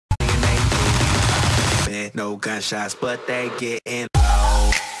like no gunshots, but they getting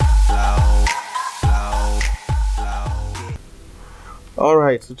low, low, low, low.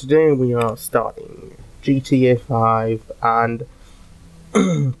 Alright, so today we are starting GTA 5 and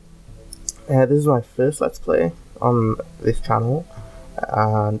this is my first Let's Play on this channel,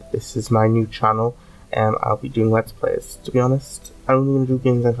 and this is my new channel, and I'll be doing Let's Plays. To be honest, I only want to do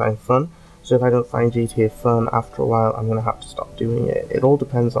games I find fun, so if I don't find GTA fun after a while, I'm going to have to stop doing it. It all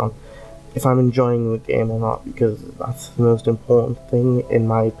depends on if I'm enjoying the game or not, because that's the most important thing in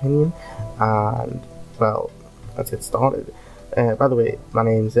my opinion. And, well, let's get started. By the way, my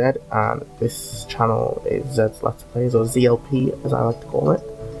name's Zed, and this channel is Zed's Let's Plays, or ZLP as I like to call it.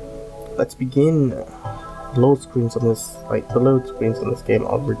 Let's begin. The load screens on this, the load screens on this game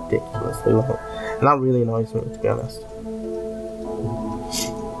are ridiculously long, and that really annoys me, to be honest.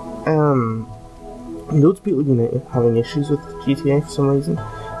 Loads of people have been having issues with GTA for some reason.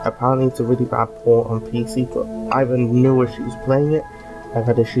 Apparently it's a really bad port on PC, but I've had no issues playing it. I've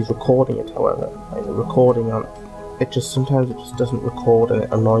had issues recording it, however. Like the recording on it, sometimes it just doesn't record, and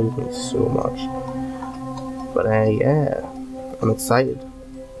it annoys me so much. But yeah, I'm excited.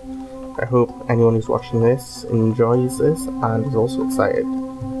 I hope anyone who's watching this enjoys this and is also excited.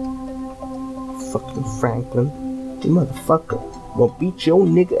 Fucking Franklin, you motherfucker. Well, beat your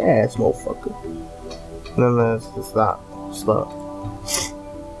nigga ass, motherfucker. And then there's that slug.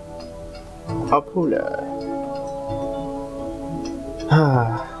 Uphola.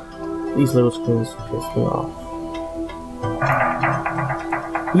 These little screens piss me off.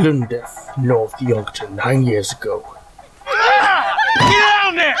 Lundeth, North Youngton, 9 years ago. Get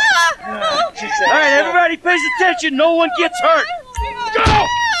down there! Alright, everybody pays attention, no one gets hurt! Go!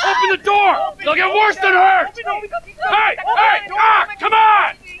 Open the door! They'll get worse than hurt! Hey! Hey! Come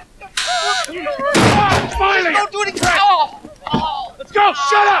on! Finally! Don't do anything! Let's go!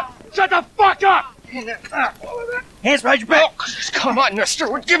 Shut up! Shut the fuck up! Hands behind your back! Oh, come on,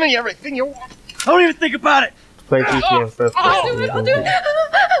 mister, we're giving you everything you want. Don't even think about it! Play GTA in first person. I'll do it!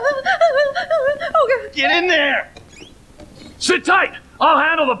 Oh, God. Get in there! Sit tight! I'll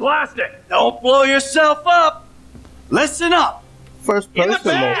handle the blasting! Don't blow yourself up! Listen up! First person,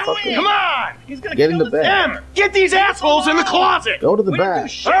 motherfucker. Come on! He's gonna Get in the bag. Get these assholes in the closet! Go to the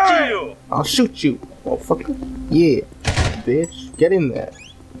bag. Hurry! I'll shoot you, motherfucker. Yeah, bitch. Get in there.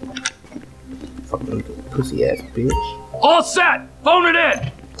 Fucking pussy ass bitch. All set! Phone it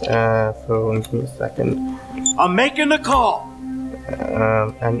in! Phone, give me a second. I'm making the call!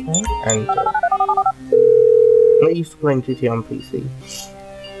 And I'm used to playing GTA on PC.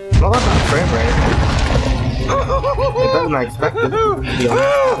 Not that bad frame rate. It's better than I expected, to be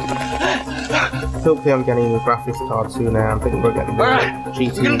honest. Hopefully I'm getting a graphics card soon now. I'm thinking we're getting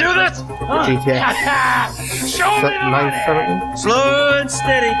You gonna do this? GTX Show me 970. Slow and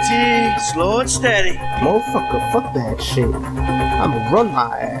steady, T. Slow and steady. Motherfucker, fuck that shit. I'ma run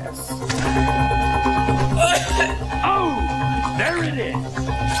my ass. Oh, there it is.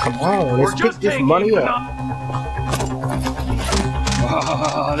 Come on, let's pick this money up.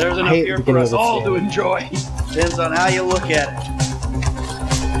 Oh, there's enough here for us all to enjoy. Depends on how you look at it.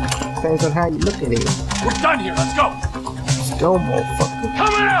 Depends on how you look at it. We're done here, let's go. Let's go, motherfucker.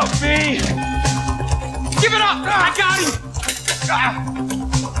 Coming out, B. Give it up, I got him.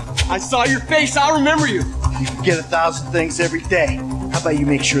 I saw your face, I'll remember you. You forget 1,000 things every day. How about you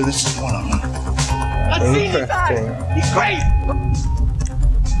make sure this is one of them? Let's see his Interesting. eyes. He's crazy.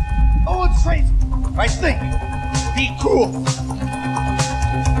 Oh, it's crazy. Right thing. Be cool.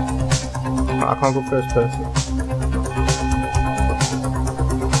 I can't go first person.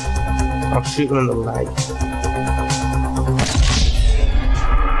 I'll shoot him in the leg.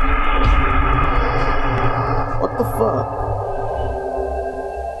 What the fuck?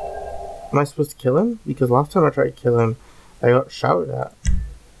 Am I supposed to kill him? Because last time I tried to kill him, I got shouted at.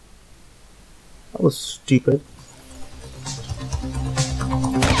 That was stupid.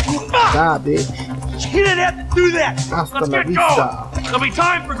 Ah, bitch. He didn't have to do that. Hasta Let's la get vista. going. There'll be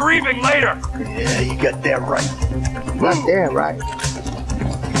time for grieving later. Yeah, you got that right. Not there, right?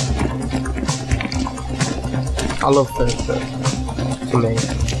 I love first person. It's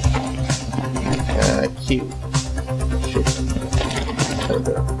amazing. Cute. Shit. There we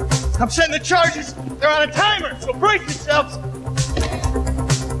go. I'm setting the charges. They're on a timer, so brace yourselves.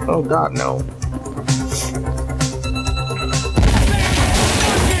 Oh god, no.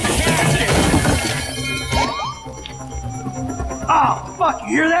 Oh, fuck, you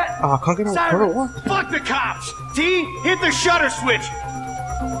hear that? Oh, I can't get out of cover, what? Fuck the cops. T, hit the shutter switch.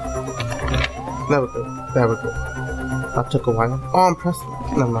 There we go. There we go. That took a while. Oh, I'm pressing.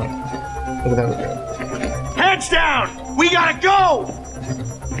 Never mind. Okay, there we go. Heads down. We gotta go.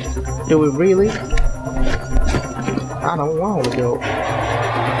 Do we really? I don't want to go.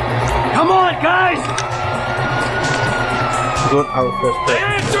 Come on, guys! Going out first. They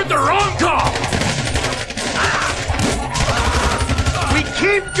answered the wrong call! We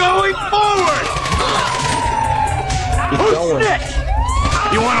keep going forward! Keep Who's going. next?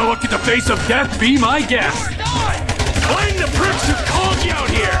 You want to look at the face of death? Be my guest. Blame the pricks who called you out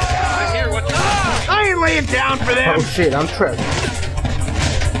here. I ain't laying down for them! Oh shit, I'm tripped.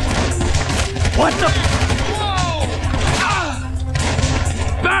 What the?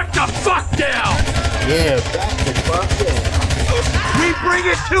 Back the fuck down! Yeah, back the fuck down. We bring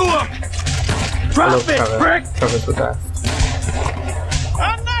it to them! I Drop love it, Trevor. prick! Trevor's the best.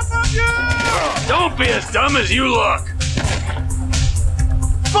 Enough of you! Don't be as dumb as you look.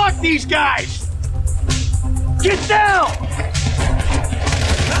 Fuck these guys! Get down!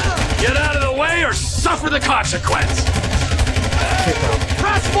 Get out of the way or suffer the consequence. Shit, no.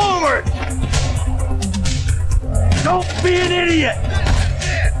 Press forward! Don't be an idiot.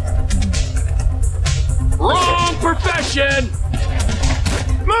 Wrong profession.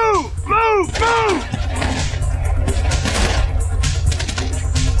 Move! Move! Move!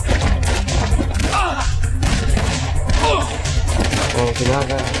 Oh, we got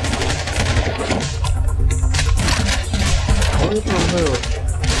that.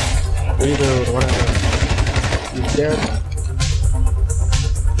 Reload, whatever. He's dead.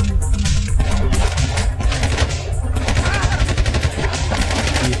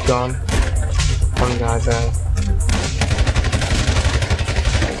 He's gone. One guy died.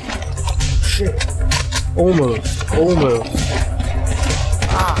 Shit. Almost.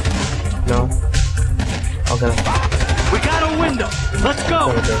 Ah. No. Okay. We got a window. Let's go.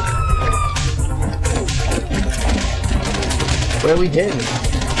 Where are we heading?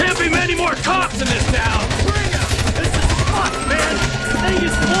 Can't be many more cops in this town. Bring 'em. This is fucked, man. The thing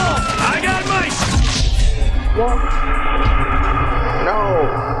is full. I got my. What? No.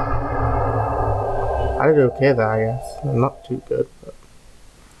 I did okay there, I guess. Not too good, but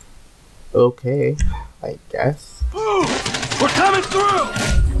okay, I guess. We're coming through.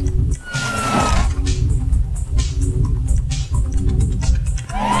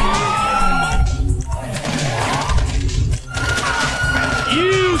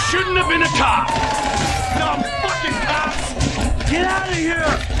 You shouldn't have been a cop. Dumb fucking cops! Get out of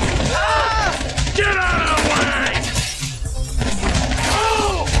here. Get out of the way.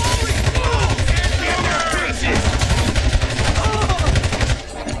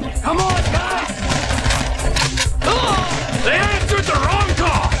 Come on, guys! They answered the wrong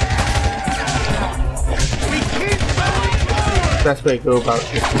call! We keep going forward! Best way to go about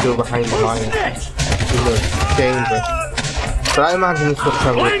is to go behind the line. Who's next? It looks dangerous. But I imagine this will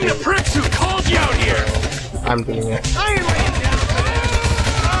cover Blame the it. pricks who called you out here! I'm doing it. I ain't laying down for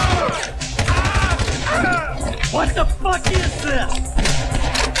them! What the fuck is this?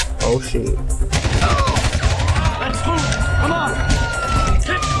 Oh shoot. Let's move! Come on!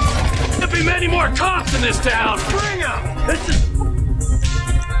 There'll be many more cops in this town! Bring 'em! This is...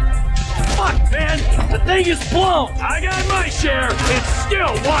 Fuck, man! The thing is blown! I got my share! It's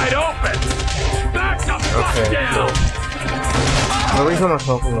still wide open! Back the fuck Okay, down! The reason I'm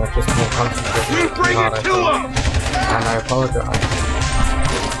talking about just more concentration. We bring it to them! And I apologize.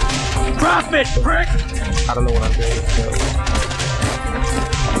 Drop it, prick! I don't know what I'm doing, so.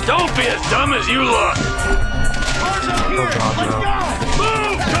 Don't be as dumb as you look! Cars up here! Oh god, Let's no. go!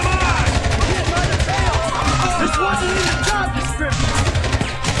 Move! Come on! This wasn't in the job description!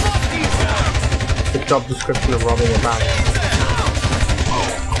 Fuck these guys! The job description of robbing a bank.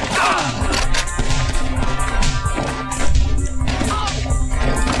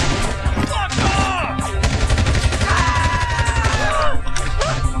 Fuck off!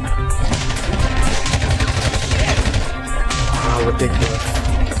 How ridiculous.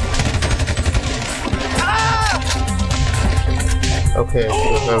 Okay, so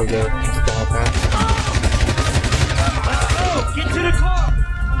there we go. Let's go like that. Get to the car!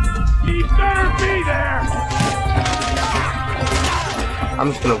 He better be there! I'm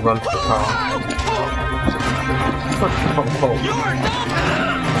just gonna run to the car. Fuck.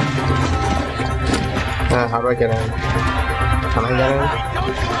 How do I get in? Can I get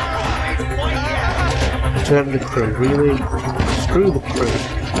in? Turn the crew, really? Screw the crew.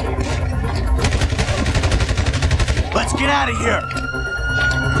 Let's get out of here!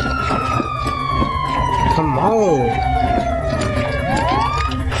 Come on!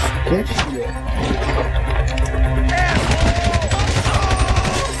 Get here.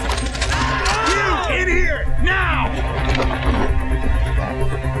 You in here! Now!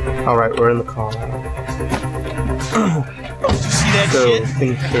 Alright, we're in the car now. See that So shit?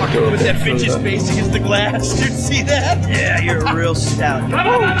 things could go a With bit that bitch's smoother. face against the glass. Dude, see that? Yeah, you're a real stout. Right.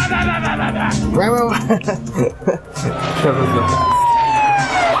 Trevor's the best.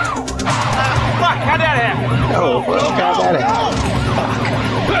 Fuck, how'd that happen? Oh, well, how that happen?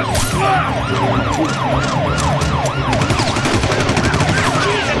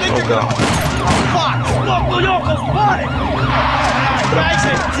 Oh god. Fuck! Local yokels spotted! Guy's a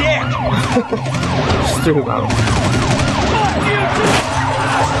dick! Just threw him out. Fuck you too!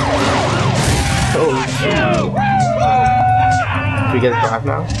 Oh shit. Do we get a drive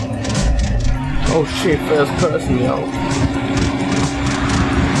now? Oh shit, first person, yo.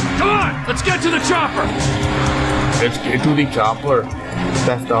 Come on! Let's get to the chopper! Let's get to the chopper.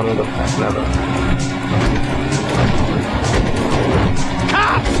 Best download of that never.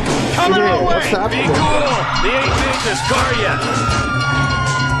 Cops! Coming our way! What's Be happening? cool! They ain't made this car yet!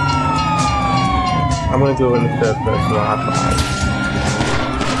 I'm gonna go in the third person on our side.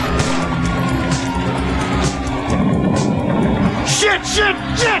 Shit! Shit!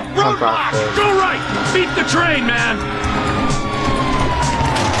 Shit! Roadblock! first. Go right! Beat the train, man!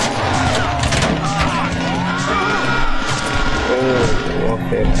 Oh,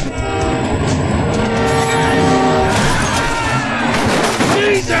 okay.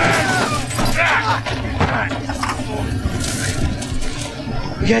 Jesus!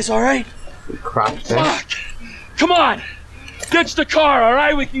 You guys alright? We crashed there. Fuck! Come on! Ditch the car,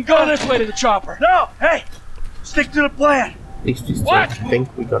 alright? We can go this way to the chopper. No! Hey! Stick to the plan! At least we still What?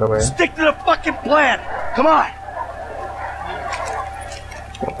 think we got away. Stick to the fucking plan! Come on!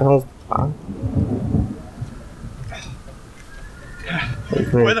 What the hell's the plan?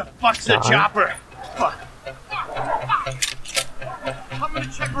 Where the fuck's the Die. chopper? Fuck. I'm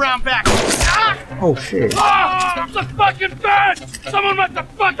gonna check around back. Ah! Oh shit. Ah! It's a fucking fence! Someone must have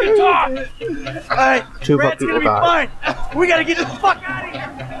fucking talk! Alright, Two Grant's people gonna be died. fine. We gotta get the fuck out of here.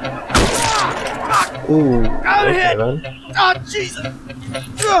 Ooh. Out of Okay here! then. Oh, Jesus!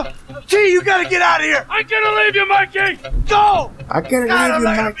 T, you gotta get out of here! I'm gonna leave you, Mikey! Go! I can't God, I'm leave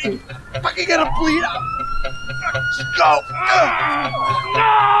not you, gonna Mikey. Fucking gonna bleed out! Just go! No!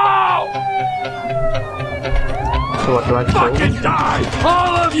 So what do I kill? Fucking die!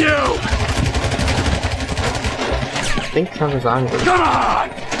 All of you! I think Trevor's angry. Come on!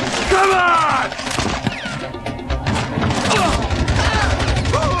 Come on!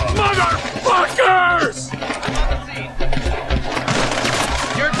 Motherfuckers!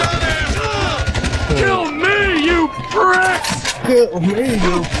 You're done! Kill me, you pricks! Kill me,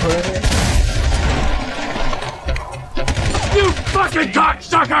 you prick. You fucking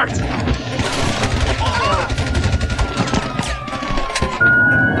cocksuckers!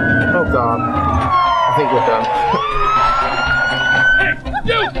 Oh god. I think we're done. Hey,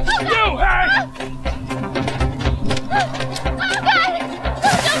 you! Hey!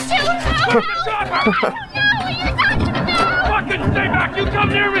 Fucking stay back! You come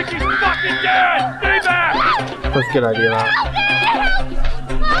near me, she's fucking dead! Stay back! That's a good idea, that.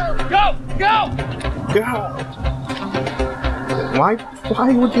 Go! Go! God. Why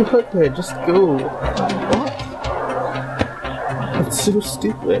would you hurt her? Just go. What? That's so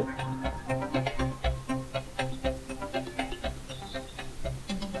stupid.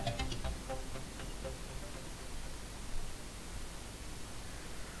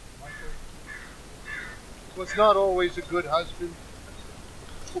 Was not always a good husband.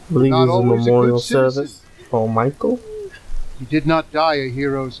 I believe Not it was a always a good memorial citizen. service for Michael. He did not die a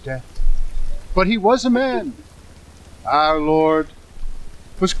hero's death, but he was a man. Our Lord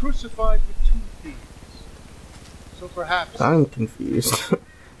was crucified with 2 thieves. So perhaps I'm confused. should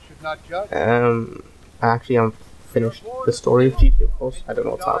not judge. Actually, I'm finished the story of GT, of course. I don't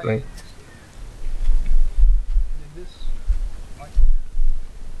know what's happening. And in this, Michael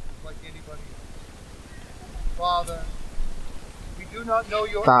is like anybody else. Father, we do not know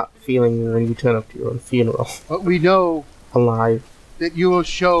your That feeling when you turn up to your own funeral, but we know alive. that you will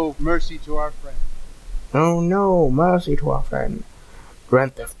show mercy to our friend. Oh no, mercy to our friend.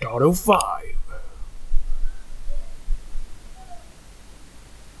 Grand Theft Auto 5.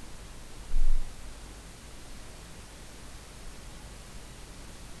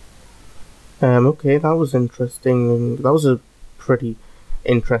 Okay, that was interesting. That was a pretty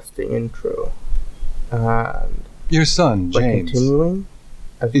interesting intro. And Your son, we're James. continuing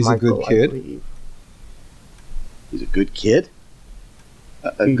as He's a Michael, good kid. I believe. He's a good kid?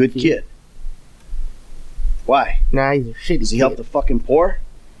 A Good good kid. kid? Why? Nah, he's a shitty Does he kid. help the fucking poor?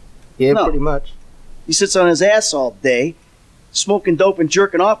 Yeah, No. pretty much. He sits on his ass all day, smoking dope and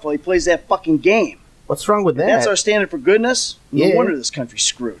jerking off while he plays that fucking game. What's wrong with that? That's our standard for goodness? No Yeah. wonder this country's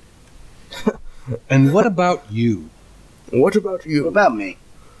screwed. And what about you? What about you? What about me?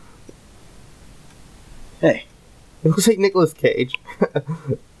 Hey. It looks like Nicolas Cage.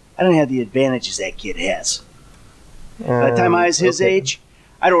 I don't have the advantages that kid has. By the time I was his age,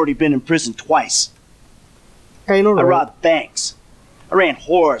 I'd already been in prison twice. Hey, no, I robbed banks. I ran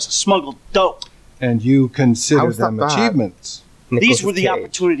whores. I smuggled dope. And you consider them achievements? These were the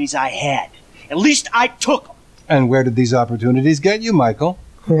opportunities I had. At least I took them. And where did these opportunities get you, Michael?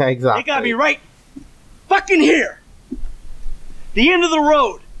 Yeah, exactly. They got me right fucking here. The end of the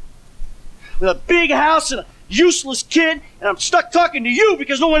road. With a big house and a useless kid, and I'm stuck talking to you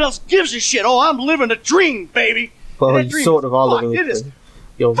because no one else gives a shit. Oh, I'm living a dream, baby. Well, you sort of are living it is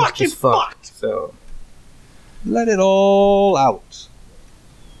You're fucking just fucked. So let it all out.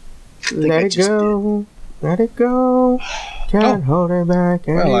 Let it go. Let it go. Can't hold it back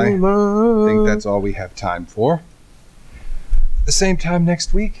anymore. I think that's all we have time for. The same time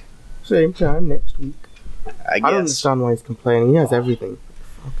next week? Same time next week. I guess. I don't understand why he's complaining. He has everything.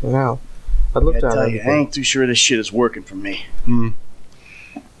 Fucking hell. I'd love to have everything. I ain't too sure this shit is working for me.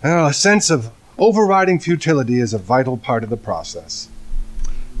 Well, a sense of overriding futility is a vital part of the process.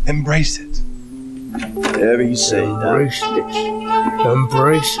 Embrace it. Whatever you say, Embrace it.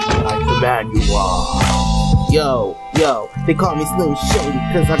 Embrace it like the man you are. Yo, they call me Slim Shady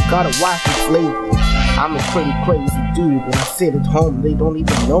because I got a wife in slavery. I'm a pretty crazy dude. When I sit at home, they don't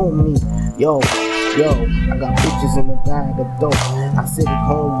even know me. Yo, I got bitches in the bag of dope. I sit at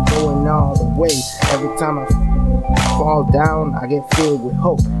home going all the way. Every time I fall down, I get filled with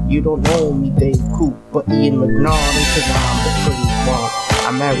hope. You don't know me, Dave Coop, but Ian McNaughton, because I'm the pretty one.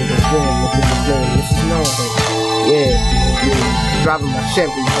 I married a woman with the name, this is Norman. Yeah, driving my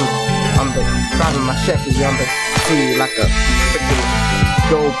Chevy, driving my Chevy on the sea like a freaking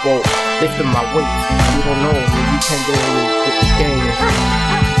showboat, lifting my weights. You don't know me, you can't go in with the game.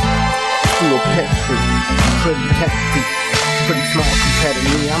 A pet street, pretty hefty, pretty small compared to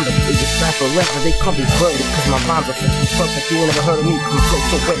me. I'm the biggest rapper ever. They call me Bird because my rhymes are fucking perfect. You ain't never heard of me, come flow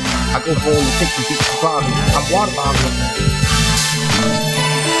so wet. I go home and take some beats to bottom. I'm water bottling.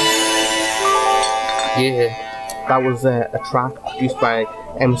 Yeah, that was a track produced by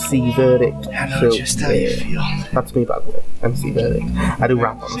MC Verdict. I know just how you feel. That's me, by the way, MC Verdict. I do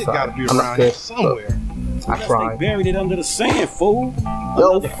rap on the side. I'm not good somewhere. I tried. They buried it under the sand, fool.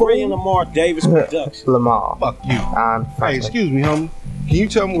 Yo, fool. Lamar Davis production. Lamar. Fuck you. And hey, excuse me, homie. Can you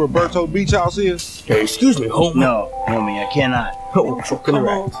tell me where Berto Beach House is? Hey, excuse me, homie. No, homie, I cannot. Oh, fucking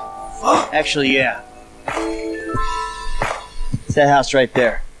right. Actually, yeah. It's that house right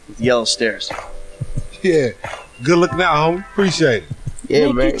there with the yellow stairs. Yeah. Good looking out, homie. Appreciate it.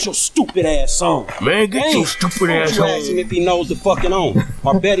 Yeah, man. Get your stupid ass on. Man, get your stupid ass on. Ask him if he knows the fucking on.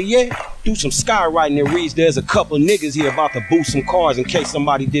 Or better yet, do some skywriting that reads there's a couple of niggas here about to boost some cars in case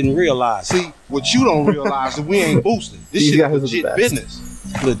somebody didn't realize. See, what you don't realize is we ain't boosting. This shit is legit business.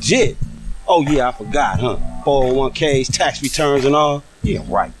 Legit? Oh yeah, I forgot, huh? 401ks, tax returns and all. Yeah,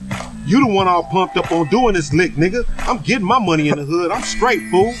 right. You the one all pumped up on doing this lick, nigga. I'm getting my money in the hood. I'm straight,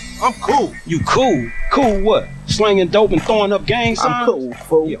 fool. I'm cool. You cool? Cool what? Slinging dope and throwing up gang signs? I'm cool,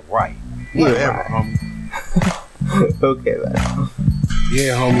 fool. Yeah, right. Whatever, homie. Okay, man.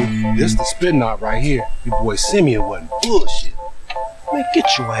 Yeah, homie. This the spin knot right here. Your boy Simeon wasn't bullshit. Man,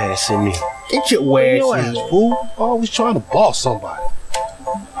 get your ass in there. Get your ass in there, fool. Always trying to boss somebody.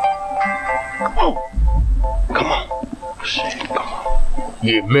 Come on. Come on. Shit, come on.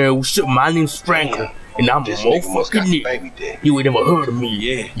 Yeah, man, what's up? My name's Franklin, and I'm a motherfucking nigga. You ain't never heard of me.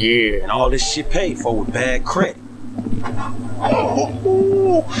 Yeah. And all this shit paid for with bad credit.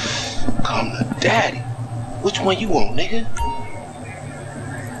 Oh, come to daddy. Which one you want, nigga?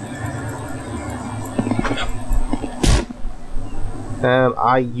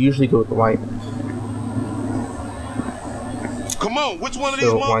 I usually go with the white. Come on, which one of these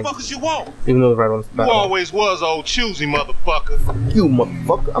motherfuckers you want? Even though the red one's better. You always was old choosy, motherfucker. You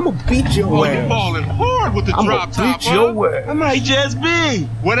motherfucker, I'ma beat your ass. You falling hard with the drop top, beat your ass. I might just be.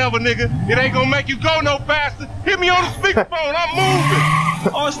 Whatever, nigga. It ain't gonna make you go no faster. Hit me on the speakerphone, I'm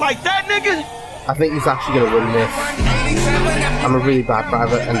moving. Oh, it's like that, nigga? I think he's actually gonna win this. I'm a really bad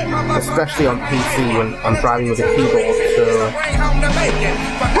driver, and especially on PC when I'm driving with a keyboard, so...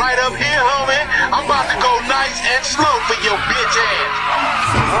 Right up here, homie. I'm about to go nice and slow for your bitch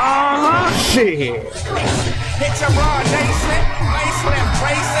ass. Shit.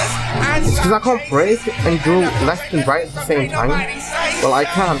 It's because I can't brake and go left and right at the same time. Well, I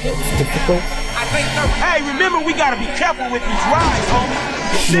can, but it's difficult. Hey, remember we gotta be careful with these rides, homie.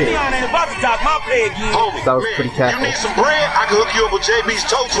 Simeon ain't about to dock my pay again. Homie, that was pretty careful. You need some bread? I can hook you up with JB's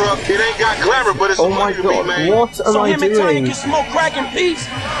tow truck. It ain't got glamour, but it's oh my god, what am I doing? So him and Tony can smoke crack in peace?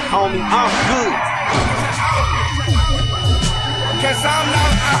 Homie, I'm good.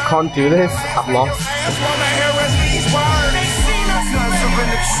 I can't do this. I've lost.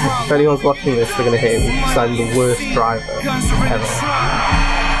 If anyone's watching this, they're gonna hate me because I'm the worst driver ever.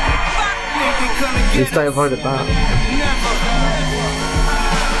 At least I avoided that.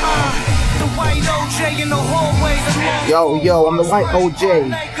 Yo, I'm the white OJ.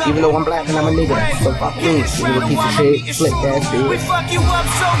 Even though I'm black and I'm a nigga. So fuck you, you little piece of shit. Slick ass bitch.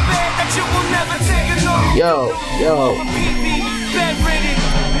 Yo.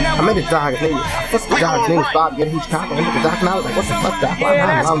 I made a dog name. What's the dog's name? Bob. Get a huge cock. I made the dog now. I was like, what the fuck, dog? Why am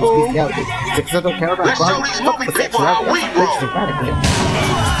I just bestiality? Because I don't care about blood. Fuck the sexuality. That's eradicated.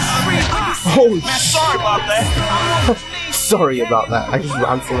 Holy shit. Sorry about that. Sorry about that. I just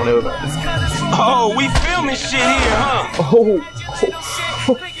ran someone over. Oh, we filming shit here, huh? Oh.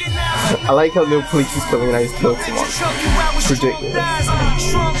 I like how no police is coming and I just killed someone. It's ridiculous.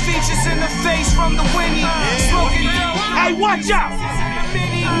 Hey, watch out!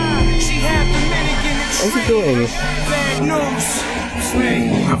 What's he doing?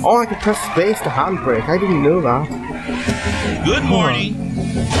 Oh, I can press space to handbrake. I didn't know that. Good morning.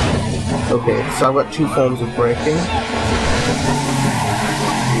 Okay, so I've got two forms of braking.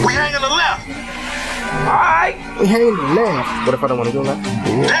 We hang on the left. Alright, we hang on the left. What if I don't want to go left?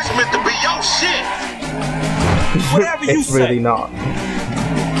 That's meant to be your shit. Whatever you It's say. really not.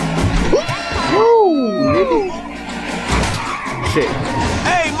 Woo! Shit.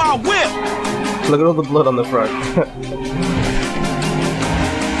 Hey, my whip! Look at all the blood on the front.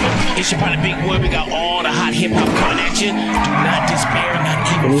 It's your partner Big Boy. We got all the hot hip hop coming at you. Do not despair, not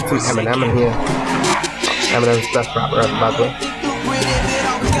We even need for some a Eminem second. in here. Eminem's best rapper ever, by the way.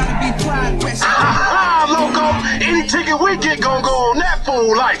 Ah, loco. Any ticket we get gon' go on that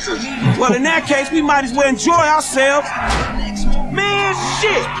fool license. Well, in that case, we might as well enjoy ourselves. Man,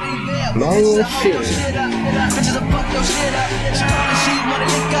 shit! Man, shit.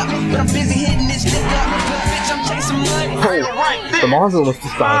 Oh, the Mars almost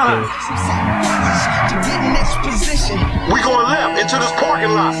just died me. We going left into this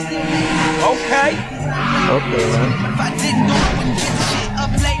parking lot. Okay. Okay, man.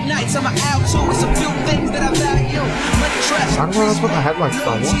 I don't know what my headlights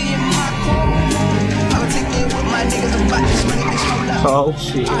on. Oh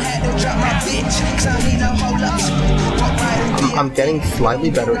shit. I'm getting slightly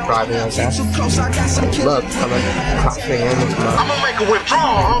better at driving, I guess. Look, I'm like crashing in. I'm gonna make a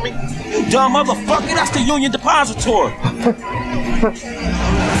withdrawal, homie. You dumb motherfucker, that's the Union Depository.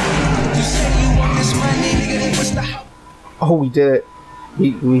 Oh, we did it.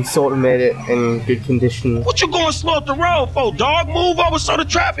 We sort of made it in good condition. What you going slow up the road for, dog? Move over so the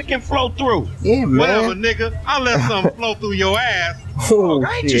traffic can flow through. Yeah, Whatever, man. nigga. I'll let something flow through your ass. Oh,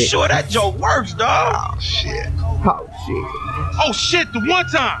 I ain't too shit. sure that joke works, dog. Oh, shit. Oh, shit. Oh, shit, the one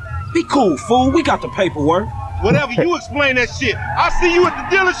time. Be cool, fool. We got the paperwork. Whatever, you explain that shit. I'll see you at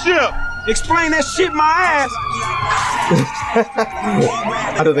the dealership. Explain that shit my ass.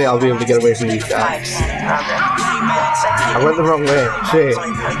 I don't think I'll be able to get away from these guys. I went the wrong way. Shit.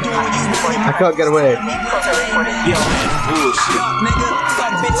 I can't get away. Yo, bullshit.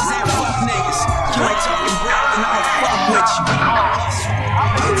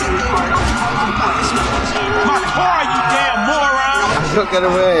 My car, you damn moron. I can't get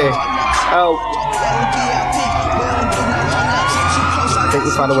away. Help. I think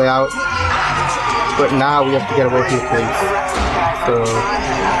we found a way out. But now we have to get away from the police. So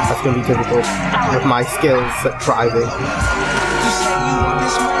that's going to be difficult with my skills at driving.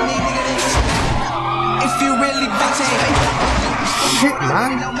 Shit,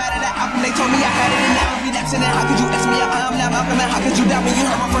 man. They told me I had it and now I'm relapsing. How could you ask me I'm now Malcolm? How could you doubt when you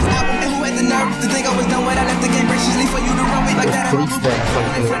heard my first album? And who had the nerve to think I was done when I left the game graciously for you to run me like that? Police there,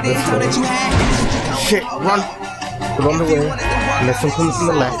 something like this way. Shit, run! We're on the way, and there's some coming from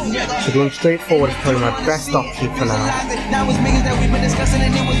the left, so going straight forward is probably my best option for now. Now it's millions that we've been discussing and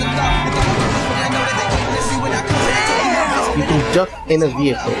it was a thought. You can duck in a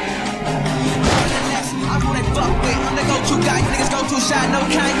vehicle.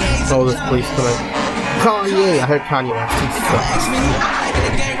 Oh, there's police coming. Kanye! I heard Kanye last week.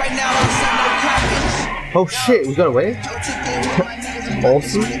 Oh shit, we got away?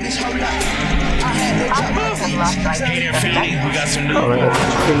 Awesome. Hey there, family. We got some new. Alright, let's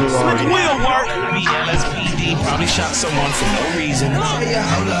continue on. Will work. Me, LSPD, probably shot someone for no reason.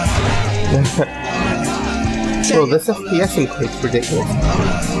 Yo, this FPS increase ridiculous.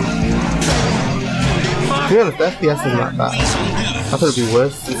 To be honest, the FPS is not bad. I thought it'd be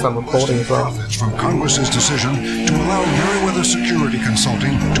worse since I'm recording as well. Profits from Congress's decision to allow Meriwether Security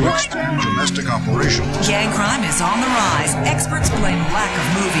Consulting to expand domestic operations. Gang crime is on the rise. Experts blame lack of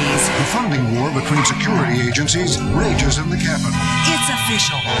movies. The funding war between security agencies rages in the capital. It's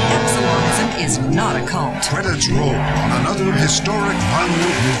official. Epsilonism is not a cult. Credits roll on another historic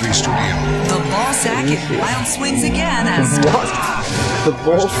Hollywood movie studio. The ball sack in Wild swings again as... What? The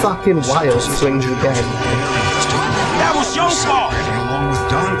ball sacking Wild swings again. That was your fault! Along with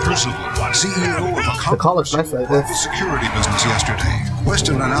Don Percival, CEO of a private security business yesterday.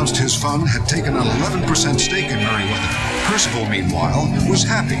 Weston announced his fund had taken an 11% stake in Meriwether. Percival, meanwhile, was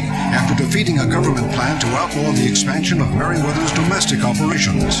happy after defeating a government plan to outlaw the expansion of Meriwether's domestic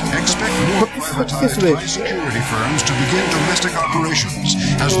operations. Expect more privatized high-security firms to begin domestic operations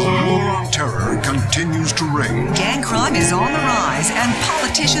as the war on terror continues to rage. Gang crime is on the rise, and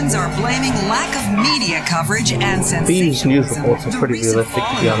politicians are blaming lack of media coverage and These sensationalism. news reports are pretty realistic,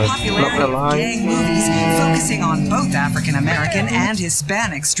 to be honest. Not gonna lie. Gang movies focusing on both African American and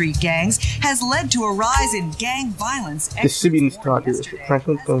Hispanic street gangs has led to a rise in gang violence. The Sibian Star dealership.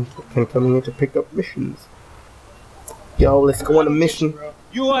 Franklin can come here to pick up missions. Yo, let's go on a mission.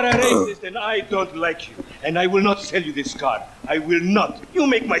 You are a racist and I don't like you. And I will not sell you this car. I will not. You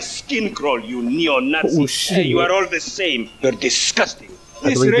make my skin crawl, you neo-Nazi. Oh, shit. Hey, you are all the same. You're disgusting. I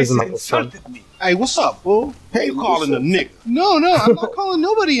This believe this is racist Michael Sun. insulted me. Hey, what's up, fool? Hey, you calling a nigga? No, I'm not calling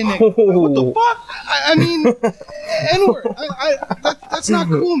nobody a nigga. What the fuck? I mean, N-word. That's not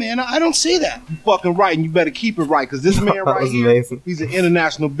cool, man. I don't say that. You fucking right, and you better keep it right, because this man That right was here, amazing. he's an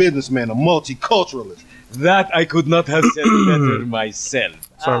international businessman, a multiculturalist. That I could not have said better myself.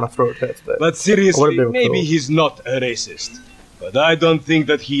 Sorry, my throat hurts. But seriously, bit of maybe cold. he's not a racist. But I don't think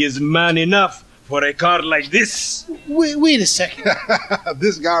that he is man enough for a car like this. Wait a second.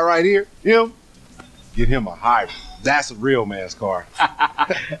 This guy right here, him, get him a hybrid. That's a real man's car.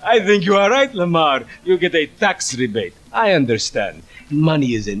 I think you are right, Lamar. You get a tax rebate. I understand.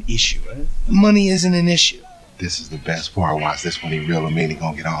 Money is an issue, eh? Money isn't an issue. This is the best part. Watch this when he reel him in. He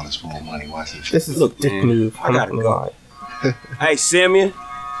gonna get all his full money. Watch this. This is a dick move. I gotta go. Hey, Simeon,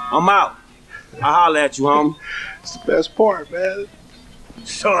 I'm out. I'll holler at you, homie. It's the best part, man.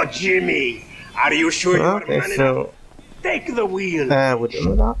 So, Jimmy, are you sure you are Okay, man enough? so Take the wheel. we're done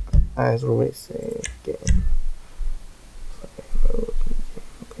with that. As always, say game.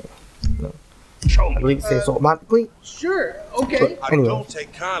 No. I believe it saves automatically. Sure, okay. I Anyway. don't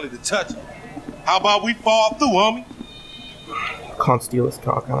take kindly to touch it. How about we fall through, homie? Can't steal this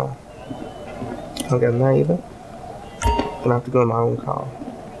car, can I? Can't get in there either. Gonna have to go in my own car.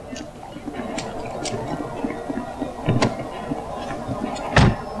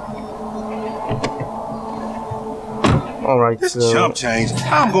 Alright, This so chump change.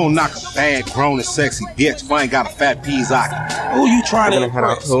 I'm gonna knock a bad, grown and sexy bitch if I ain't got a fat pizzaki. Who you trying we're to gonna head out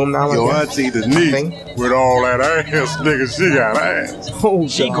impress? home now. Your I guess. auntie, the I niece. think. With all that ass, nigga, she got ass. Oh,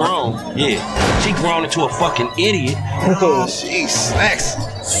 She God. grown. Yeah. She grown into a fucking idiot. Oh, she's sexy.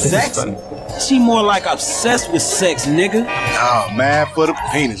 Sexy? She more like obsessed with sex, nigga. Oh, mad for the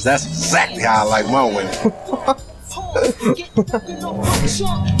penis. That's exactly how I like my women.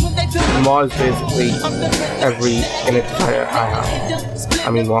 Mars basically every identifier I have. I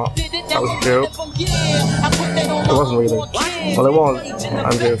mean, what? That was a joke. It wasn't really. Well, it was.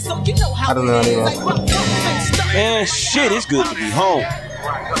 I'm just. I don't know anymore. Man, shit, it's good to be home.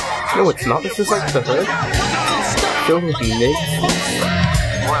 No, it's not. This is like the hood. Filled with niggas.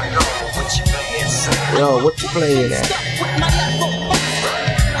 Yo, what you playing at?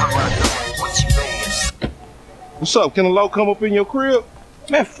 What's up? Can a low come up in your crib?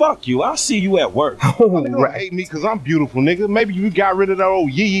 Man, fuck you. I'll see you at work. Oh, Nigga don't hate me because I'm beautiful, nigga. Maybe you got rid of that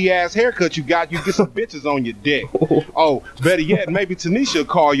old yee ass haircut you got. You get some bitches on your dick. Oh, better yet, maybe Tanisha will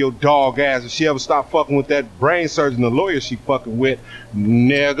call your dog ass if she ever stop fucking with that brain surgeon, the lawyer she fucking with.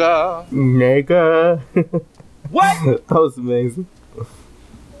 Nigga. Nigga. What? That was amazing.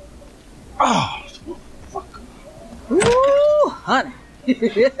 Oh, Ooh, honey.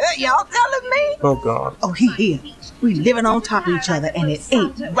 Y'all telling me? Oh, God. Oh, he here. We living on top of each other and it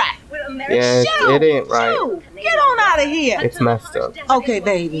ain't right. Yeah, it ain't right. Shoot, get on out of here. It's messed up. Okay,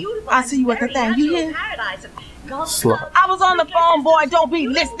 baby. I see you at the thing. You hear? Slut. I was on the phone, boy. Don't be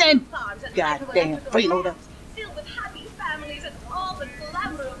listening. Goddamn freeloader. Filled with happy families and all the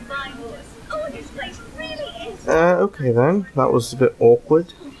glamour of Vinewood. Oh, this place really is. Okay then. That was a bit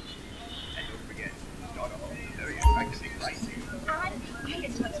awkward.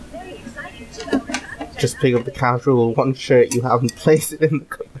 Just pick up the casual one shirt you have and place it in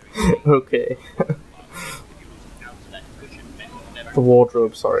the okay. The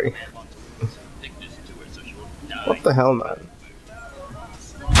wardrobe, sorry. What the hell, man?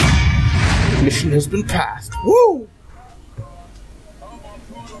 Mission has been passed. Woo!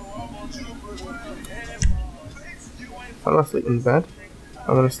 I'm gonna sleep in bed.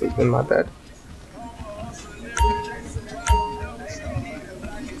 I'm gonna sleep in my bed.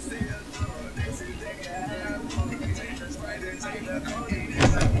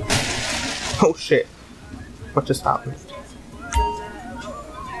 Oh shit. What just happened?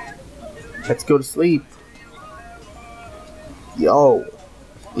 Let's go to sleep. Yo.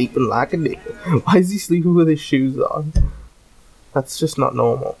 Sleeping like a nigga. Why is he sleeping with his shoes on? That's just not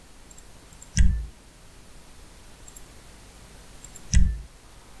normal.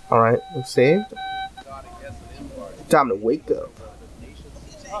 Alright, we've saved. Time to wake up.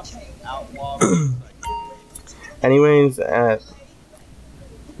 Anyways, I'm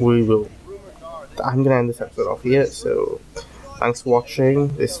gonna end this episode off here, so thanks for watching.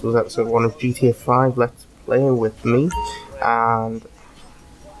 This was episode 1 of GTA 5 Let's Play with me, and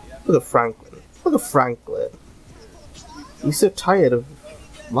look at Franklin. Look at Franklin. He's so tired of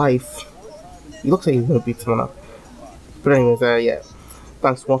life. He looks like he's gonna beat someone up. But anyways, yeah.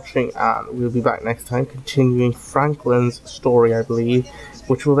 Thanks for watching, and we'll be back next time, continuing Franklin's story, I believe,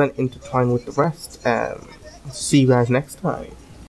 which will then intertwine with the rest. See you guys next time.